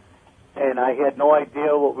people, and I had no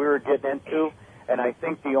idea what we were getting into. And I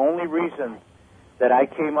think the only reason that I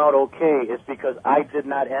came out okay is because I did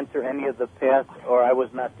not enter any of the paths, or I was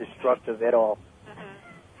not destructive at all.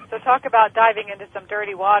 Mm-hmm. So talk about diving into some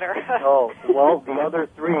dirty water. Oh, well, the other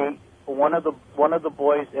 3, one of the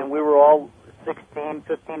boys, and we were all 15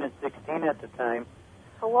 and 16 at the time.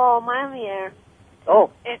 Hello, am I on the air?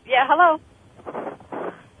 Oh. Yeah, hello.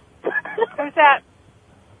 Who's that?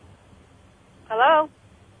 Hello?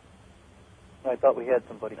 I thought we had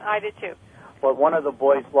somebody. I did too. But one of the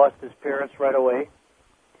boys lost his parents right away.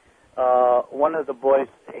 One of the boys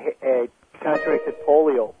contracted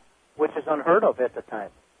polio, which is unheard of at the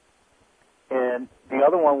time. And the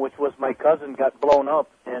other one, which was my cousin, got blown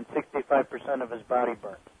up, and 65% of his body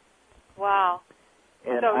burned. Wow.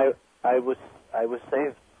 And so, I was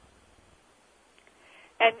saved.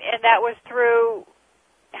 And that was through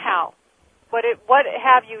how? What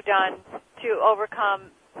have you done to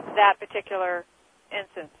overcome that particular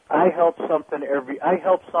instance? I help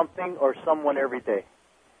something or someone every day.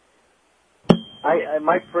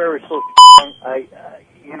 My prayer is so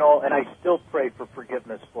and I still pray for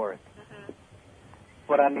forgiveness for it. Mm-hmm.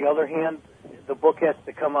 But on the other hand, the book has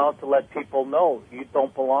to come out to let people know you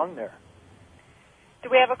don't belong there. Do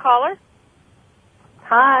we have a caller?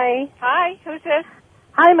 Hi. Hi, who's this?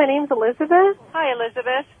 Hi, my name's Elizabeth. Hi,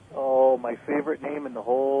 Elizabeth. Oh, my favorite name in the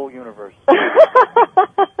whole universe.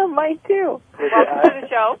 Mine too. Welcome to the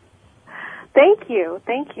show. Thank you.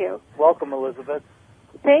 Thank you. Welcome, Elizabeth.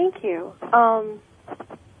 Thank you.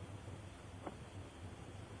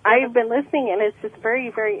 I've been listening, and it's just very,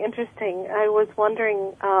 very interesting. I was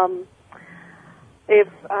wondering if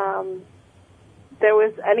there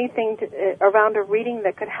was anything around a reading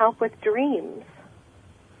that could help with dreams.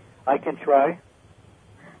 I can try.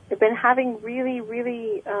 I've been having really,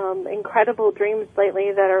 really incredible dreams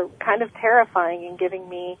lately that are kind of terrifying and giving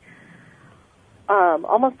me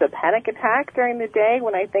almost a panic attack during the day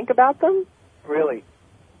when I think about them. Really?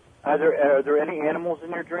 Are there any animals in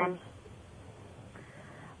your dreams?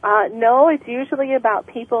 No, it's usually about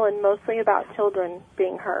people and mostly about children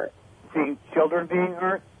being hurt. Children being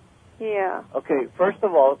hurt? Yeah. Okay, first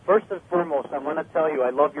and foremost, I'm going to tell you I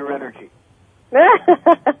love your energy.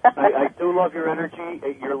 I do love your energy.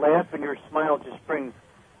 Your laugh and your smile just brings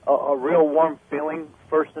a real warm feeling,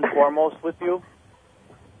 first and foremost, with you.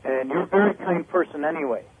 And you're a very kind person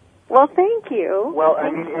anyway. Well, thank you. Well, I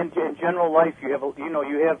mean, in general life,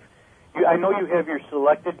 I know you have your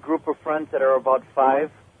selected group of friends that are about 5,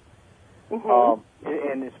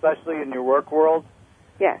 and especially in your work world.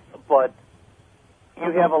 Yes. But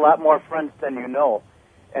you have a lot more friends than you know.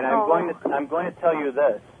 And I'm going to tell you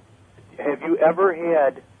this. Have you ever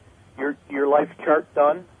had your life chart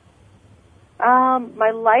done?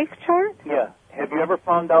 My life chart? Yeah. Have you ever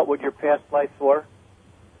found out what your past lives were?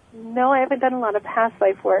 No, I haven't done a lot of past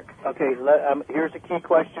life work. Okay, here's a key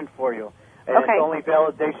question for you. And okay. It's only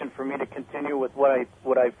validation for me to continue with what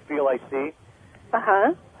I feel I see.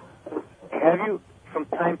 Uh-huh. Have you, from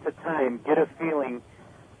time to time, get a feeling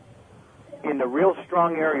in the real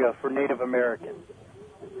strong area for Native Americans?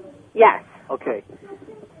 Yes. Okay.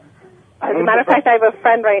 As a matter of fact, I have a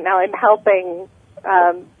friend right now I'm helping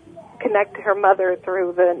connect her mother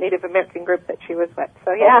through the Native American group that she was with.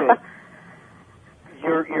 So, yeah. Okay.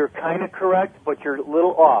 You're kind of correct, but you're a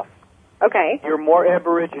little off. Okay. You're more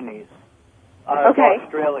Aborigines of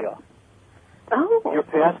Australia. Oh. Your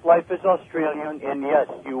past life is Australian, and yes,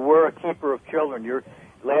 you were a keeper of children. Your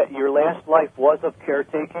last life was of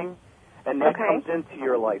caretaking, and that comes into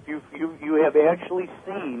your life. You have actually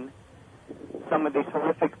seen some of these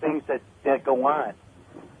horrific things that go on,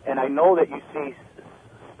 and I know that you see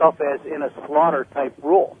stuff as in a slaughter type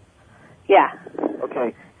rule. Yeah.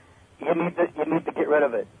 Okay. You need to get rid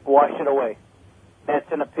of it. Wash it away. That's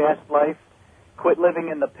in a past life. Quit living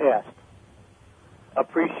in the past.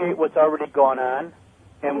 Appreciate what's already gone on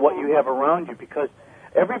and what you have around you, because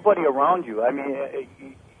everybody around you, I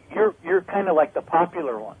mean, you're kind of like the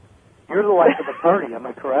popular one. You're the life of the party, am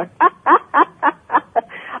I correct?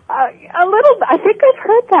 A little. I think I've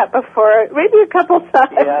heard that before, maybe a couple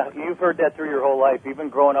times. Yeah, you've heard that through your whole life, even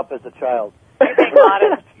growing up as a child.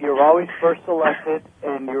 You're always first selected,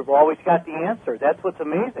 and you've always got the answer. That's what's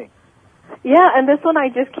amazing. Yeah, and this one I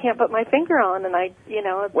just can't put my finger on, and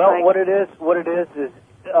it's well, like... what it is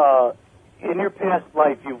in your past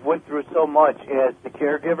life, you've went through so much as the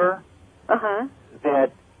caregiver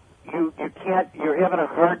that you can't. You're having a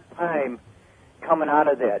hard time coming out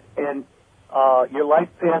of that. And your life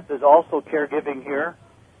path is also caregiving here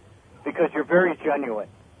because you're very genuine.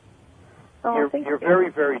 Oh, you're very,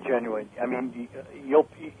 very genuine. I mean, you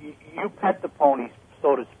pet the ponies,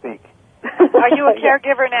 so to speak. Are you a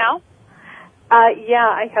caregiver now? Yeah,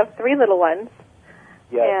 I have 3 little ones.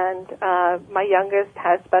 Yes. And my youngest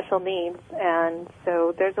has special needs, and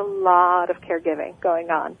so there's a lot of caregiving going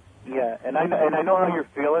on. Yeah, and I know how you're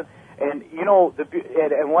feeling. And, you know,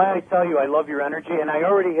 and why I tell you I love your energy, and I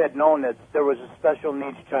already had known that there was a special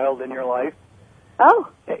needs child in your life. Oh.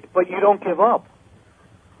 But you don't give up.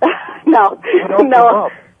 No. You don't give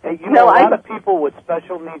up. Hey, you know, a lot of people with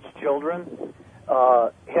special needs children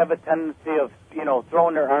have a tendency of, you know,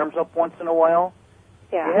 throwing their arms up once in a while.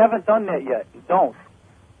 Yeah. You haven't done that yet. Don't.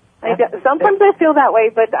 Sometimes I feel that way,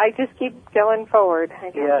 but I just keep going forward. I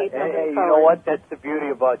just keep moving forward. You know what? That's the beauty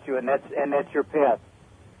about you, and that's your path.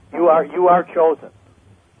 You are chosen,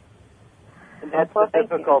 and that's the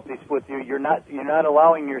difficulties with you. You're not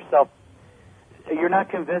allowing yourself. You're not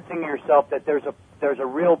convincing yourself that there's a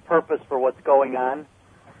real purpose for what's going on.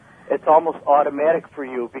 It's almost automatic for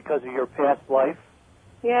you because of your past life.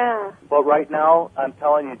 Yeah. But right now, I'm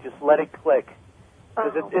telling you, just let it click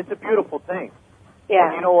because it's a beautiful thing. Yeah.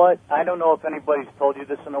 And you know what? I don't know if anybody's told you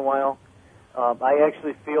this in a while. I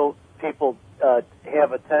actually feel people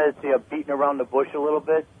have a tendency of beating around the bush a little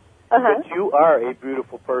bit. But you are a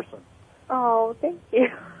beautiful person. Oh, thank you.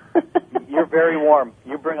 You're very warm.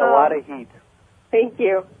 You bring a lot of heat. Thank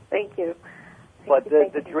you. Thank you. But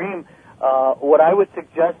the dream, what I would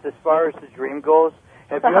suggest as far as the dream goes,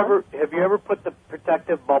 have you ever put the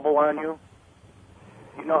protective bubble on you?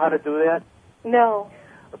 You know how to do that? No.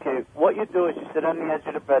 Okay, what you do is you sit on the edge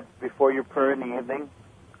of the bed before your prayer in the evening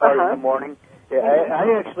or in the morning. Yeah,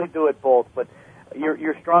 I actually do it both, but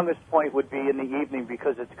your strongest point would be in the evening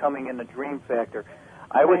because it's coming in the dream factor.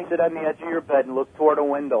 I would sit on the edge of your bed and look toward a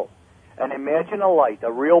window and imagine a light,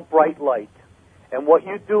 a real bright light. And what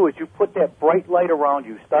you do is you put that bright light around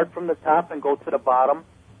you. Start from the top and go to the bottom.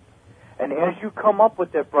 And as you come up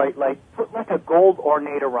with that bright light, put like a gold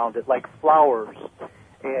ornate around it, like flowers.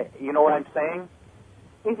 You know what I'm saying?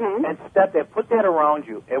 Mm-hmm. And put that around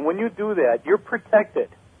you. And when you do that, you're protected.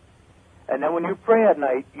 And then when you pray at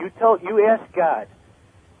night, you ask God,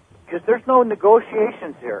 because there's no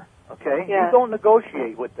negotiations here, okay? Yeah. You don't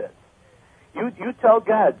negotiate with this. You tell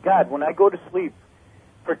God, when I go to sleep,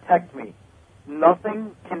 protect me.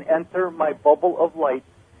 Nothing can enter my bubble of light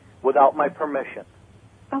without my permission.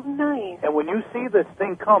 Oh, nice. And when you see this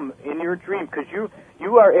thing come in your dream, because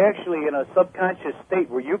you are actually in a subconscious state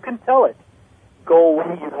where you can tell it, go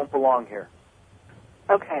away, you don't belong here.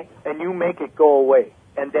 Okay. And you make it go away.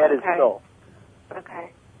 And that is so.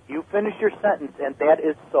 Okay. You finish your sentence, and that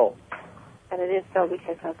is so. And it is so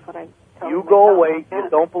because that's what I'm telling You go myself. away, you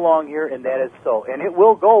don't belong here, and that is so. And it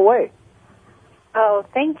will go away. Oh,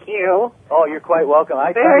 thank you. Oh, you're quite welcome.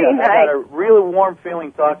 I tell you, I got a really warm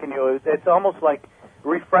feeling talking to you. It's almost like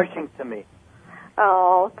refreshing to me.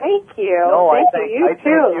 Oh, thank you. No, I thank thank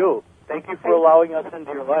you. Thank you for allowing us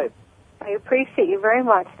into your life. I appreciate you very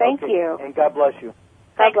much. Thank you. And God bless you.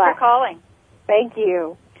 Thanks for calling. Thank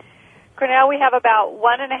you. Cornell, we have about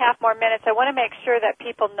 1.5 more minutes. I want to make sure that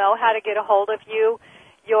people know how to get a hold of you.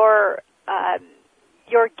 Your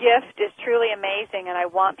gift is truly amazing, and I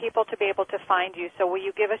want people to be able to find you. So will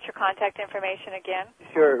you give us your contact information again?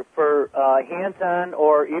 Sure. For hands-on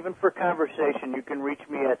or even for conversation, you can reach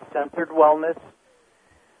me at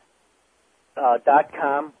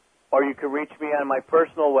centeredwellness.com, or you can reach me on my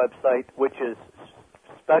personal website, which is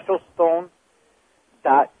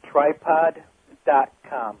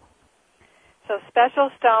specialstone.tripod.com. So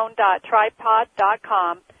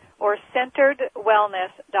specialstone.tripod.com or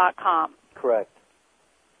centeredwellness.com. Correct.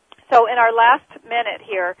 So in our last minute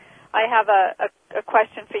here, I have a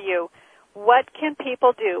question for you. What can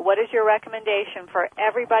people do? What is your recommendation for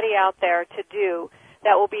everybody out there to do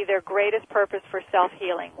that will be their greatest purpose for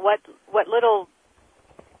self-healing? What little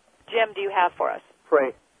gem do you have for us?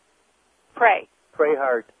 Pray. Pray. Pray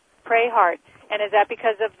hard. Pray hard. And is that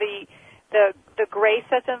because of the grace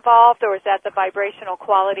that's involved, or is that the vibrational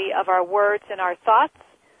quality of our words and our thoughts?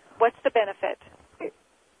 What's the benefit?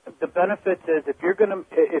 The benefit is if you're gonna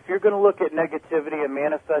look at negativity and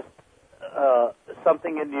manifest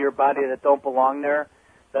something into your body that don't belong there,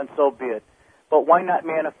 then so be it. But why not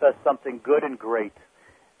manifest something good and great?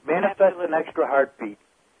 Manifest an extra heartbeat.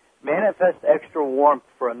 Manifest extra warmth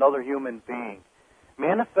for another human being.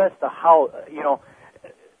 Manifest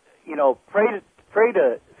pray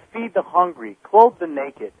to feed the hungry, clothe the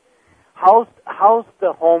naked, house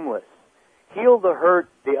the homeless, heal the hurt,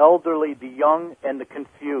 the elderly, the young, and the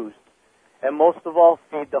confused, and most of all,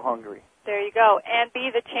 feed the hungry. There you go. And be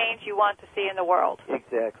the change you want to see in the world.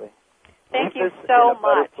 Exactly. Thank you Make this so in a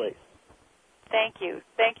better much. place. Thank you.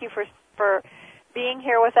 Thank you for being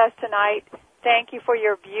here with us tonight. Thank you for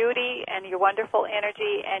your beauty and your wonderful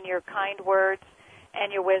energy and your kind words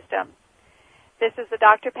and your wisdom. This is the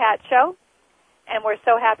Dr. Pat Show, and we're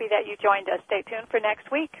so happy that you joined us. Stay tuned for next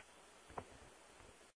week.